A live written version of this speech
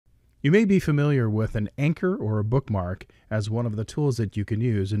You may be familiar with an anchor or a bookmark as one of the tools that you can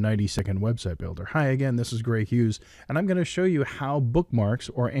use in 90-Second Website Builder. Hi again, this is Greg Hughes, and I'm going to show you how bookmarks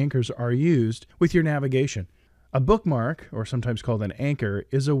or anchors are used with your navigation. A bookmark, or sometimes called an anchor,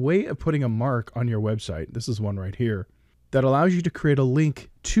 is a way of putting a mark on your website. This is one right here that allows you to create a link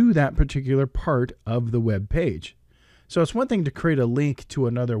to that particular part of the web page. So it's one thing to create a link to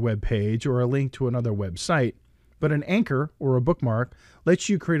another web page or a link to another website, but an anchor or a bookmark lets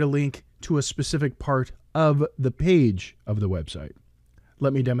you create a link to a specific part of the page of the website.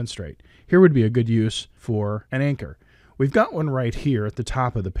 Let me demonstrate. Here would be a good use for an anchor. We've got one right here at the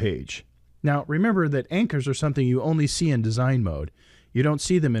top of the page. Now remember that anchors are something you only see in design mode. You don't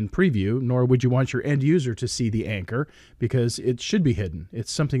see them in preview, nor would you want your end user to see the anchor because it should be hidden.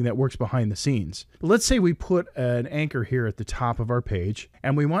 It's something that works behind the scenes. But let's say we put an anchor here at the top of our page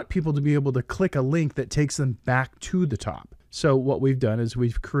and we want people to be able to click a link that takes them back to the top. So what we've done is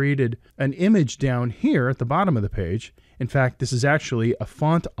we've created an image down here at the bottom of the page. In fact, this is actually a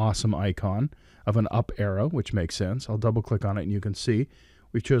font awesome icon of an up arrow, which makes sense. I'll double click on it and you can see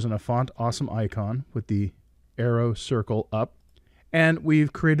we've chosen a font awesome icon with the arrow circle up. And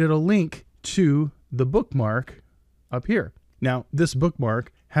we've created a link to the bookmark up here. Now, this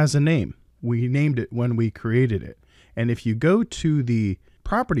bookmark has a name. We named it when we created it. And if you go to the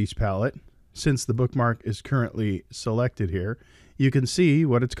properties palette, since the bookmark is currently selected here, you can see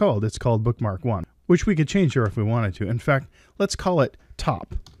what it's called. It's called Bookmark 1, which we could change here if we wanted to. In fact, let's call it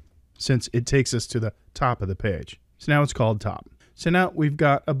Top, since it takes us to the top of the page. So now it's called Top. So now we've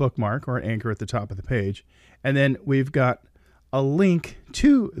got a bookmark or an anchor at the top of the page, and then we've got a link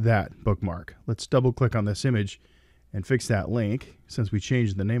to that bookmark. Let's double click on this image and fix that link since we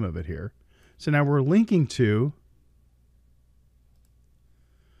changed the name of it here. So now we're linking to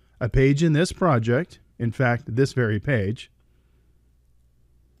a page in this project, in fact, this very page,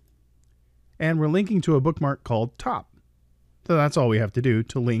 and we're linking to a bookmark called Top. So that's all we have to do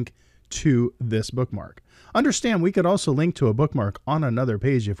to link to this bookmark. Understand, we could also link to a bookmark on another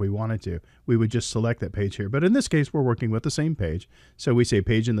page if we wanted to. We would just select that page here. But in this case, we're working with the same page. So we say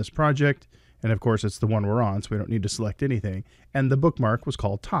page in this project, and of course it's the one we're on, so we don't need to select anything. And the bookmark was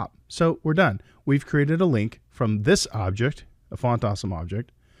called Top. So we're done. We've created a link from this object, a font awesome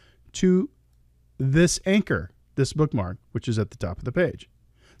object, to this anchor, this bookmark, which is at the top of the page.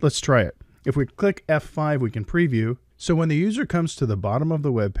 Let's try it. If we click F5, we can preview. So when the user comes to the bottom of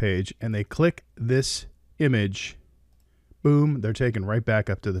the web page and they click this image, boom, they're taken right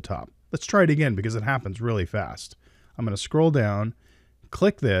back up to the top. Let's try it again because it happens really fast. I'm going to scroll down,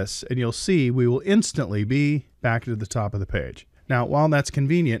 click this, and you'll see we will instantly be back to the top of the page. Now, while that's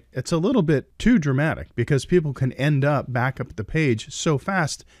convenient, it's a little bit too dramatic because people can end up back up the page so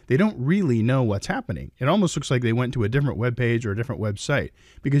fast they don't really know what's happening. It almost looks like they went to a different web page or a different website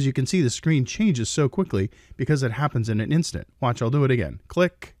because you can see the screen changes so quickly because it happens in an instant. Watch, I'll do it again.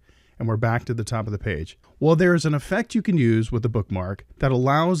 Click, and we're back to the top of the page. Well, there's an effect you can use with the bookmark that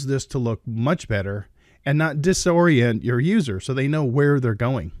allows this to look much better and not disorient your user so they know where they're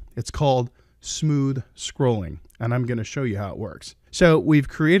going. It's called smooth scrolling, and I'm going to show you how it works. So we've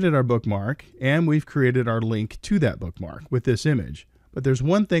created our bookmark and we've created our link to that bookmark with this image. But there's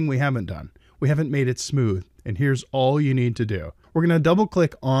one thing we haven't done. We haven't made it smooth, and here's all you need to do. We're going to double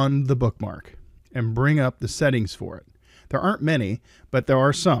click on the bookmark and bring up the settings for it. There aren't many, but there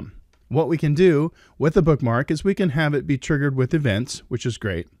are some. What we can do with the bookmark is we can have it be triggered with events, which is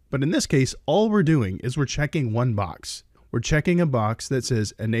great. But in this case, all we're doing is we're checking one box. We're checking a box that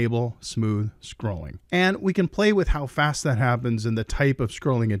says enable smooth scrolling. And we can play with how fast that happens and the type of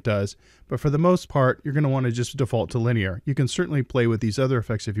scrolling it does. But for the most part, you're going to want to just default to linear. You can certainly play with these other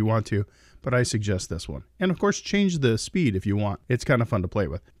effects if you want to, but I suggest this one. And of course, change the speed if you want. It's kind of fun to play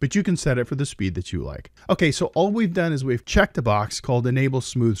with, but you can set it for the speed that you like. Okay, so all we've done is we've checked a box called enable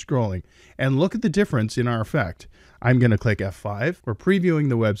smooth scrolling, and look at the difference in our effect. I'm going to click F5. We're previewing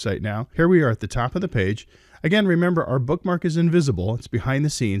the website now. Here we are at the top of the page. Again, remember, our bookmark is invisible. It's behind the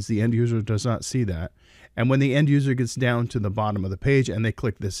scenes. The end user does not see that. And when the end user gets down to the bottom of the page and they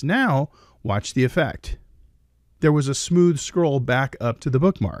click this now, watch the effect. There was a smooth scroll back up to the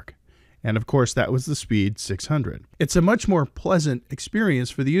bookmark. And of course, that was the speed 600. It's a much more pleasant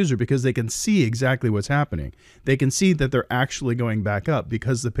experience for the user because they can see exactly what's happening. They can see that they're actually going back up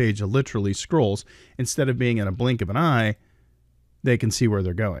because the page literally scrolls. Instead of being in a blink of an eye, they can see where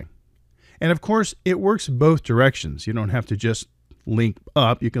they're going. And of course, it works both directions. You don't have to just link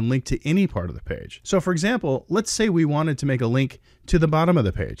up. You can link to any part of the page. So for example, let's say we wanted to make a link to the bottom of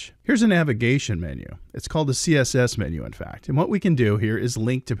the page. Here's a navigation menu. It's called the CSS menu, in fact. And what we can do here is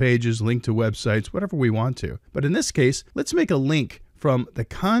link to pages, link to websites, whatever we want to. But in this case, let's make a link from the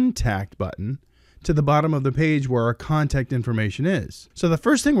contact button to the bottom of the page where our contact information is. So the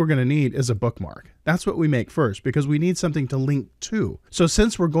first thing we're going to need is a bookmark. That's what we make first because we need something to link to. So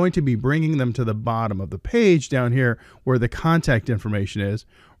since we're going to be bringing them to the bottom of the page down here where the contact information is,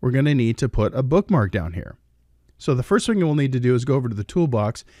 we're going to need to put a bookmark down here. So the first thing we'll need to do is go over to the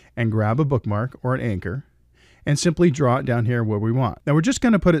toolbox and grab a bookmark or an anchor and simply draw it down here where we want. Now we're just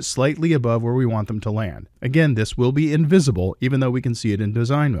going to put it slightly above where we want them to land. Again, this will be invisible even though we can see it in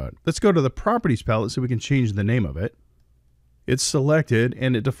design mode. Let's go to the properties palette so we can change the name of it. It's selected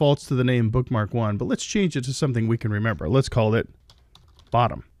and it defaults to the name bookmark 1, but let's change it to something we can remember. Let's call it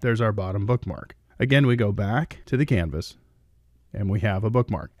bottom. There's our bottom bookmark. Again, we go back to the canvas and we have a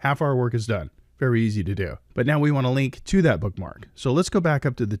bookmark. Half our work is done. Very easy to do. But now we want to link to that bookmark. So let's go back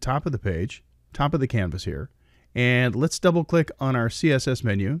up to the top of the page, top of the canvas here. And let's double click on our CSS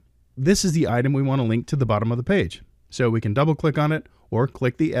menu. This is the item we want to link to the bottom of the page. So we can double click on it or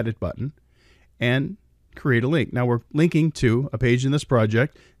click the edit button and create a link. Now we're linking to a page in this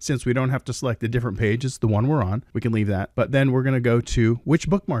project. Since we don't have to select a different page, it's the one we're on. We can leave that. But then we're going to go to which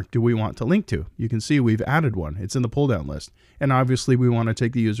bookmark do we want to link to? You can see we've added one. It's in the pull down list. And obviously we want to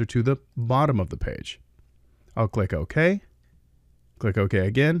take the user to the bottom of the page. I'll click OK. Click OK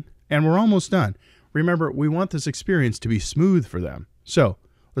again. And we're almost done. Remember, we want this experience to be smooth for them. So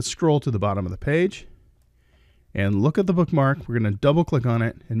let's scroll to the bottom of the page and look at the bookmark. We're going to double click on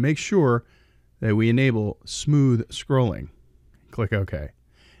it and make sure that we enable smooth scrolling. Click OK.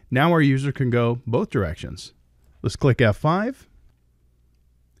 Now our user can go both directions. Let's click F5.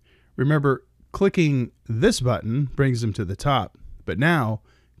 Remember, clicking this button brings them to the top, but now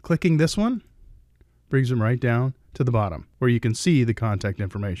clicking this one brings them right down to the bottom where you can see the contact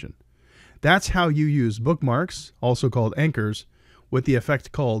information. That's how you use bookmarks, also called anchors, with the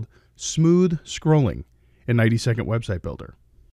effect called smooth scrolling in 90-Second Website Builder.